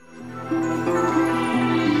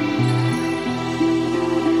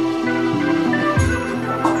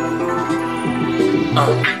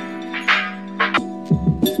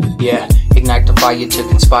fire to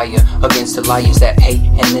conspire against the liars that hate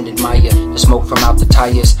and then admire the smoke from out the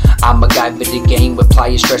tires. I'm a guy for the game with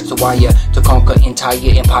pliers stretched the wire to conquer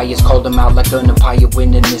entire empires. Call them out like an empire,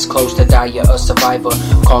 winning is close to die. A survivor,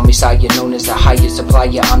 call me sire, known as the highest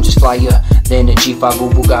supplier. I'm just flyer than a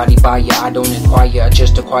G5 Bugatti buyer. I don't inquire, I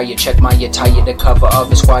just acquire. Check my attire, the cover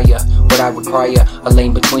of Esquire. What I require, a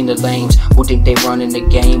lane between the lanes who think they running the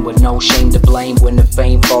game with no shame to blame. When the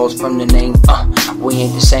fame falls from the name, we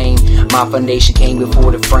ain't the same. My foundation came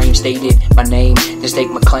before the frame stated my name to stake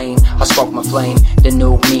my claim. I sparked my flame, the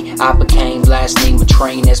new me I became. Last name a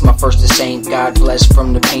train as my first the same. God bless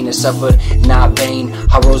from the pain I suffered, not vain.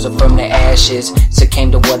 I rose up from the ashes,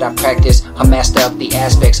 succumbed to what I practice. I master up the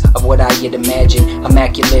aspects of what I yet imagine.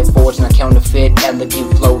 Immaculate forwards, not counterfeit.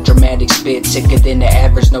 Elegant flow, dramatic spit. Sicker than the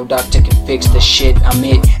average, no doctor can fix the shit I'm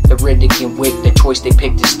it. The riddick and wit, the choice they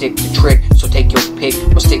pick to stick the trick. So take your pick,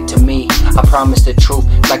 or stick to me. I promise the truth,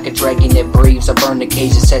 like a dragon that breathes. I burn the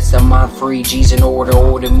cage that sets the mind free. G's in order,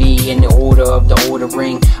 order me in the order of the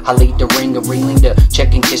ordering. I lead the ring, a ringling to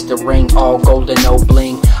check and kiss the ring. All golden, no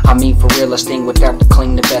bling. I mean for real, I sting without the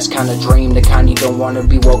cling. The best kind of dream, the kind you don't wanna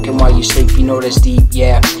be woken while you sleep. You know that's deep,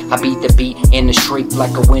 yeah. I beat the beat in the street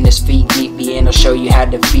like a winner's feet. Meet me and I'll show you how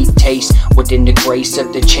defeat tastes within the grace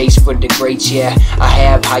of the chase for the greats. Yeah, I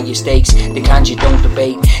have higher stakes, the kind you don't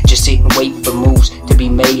debate. Just sit and wait for moves to be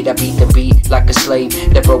made. I beat the beat like a slave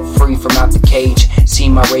that broke free from out the cage. See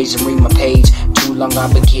my rays and read my page. Too long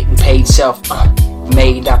I've been getting paid.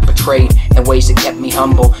 Self-made, I portrayed in ways that kept me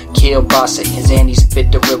humble. Kill boss and his Andes,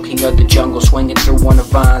 fit the real king of the jungle. Swinging through on a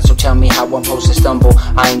vine, so tell me how I'm supposed to stumble.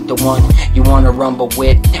 I ain't the one you wanna rumble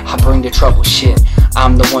with, I bring the trouble, shit.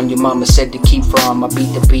 I'm the one your mama said to keep from. I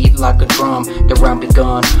beat the beat like a drum, the round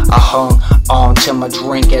begun. I hung on to my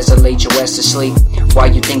drink as I laid your ass to sleep. Why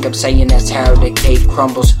you think I'm saying that's how the cake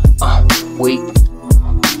crumbles? Weak.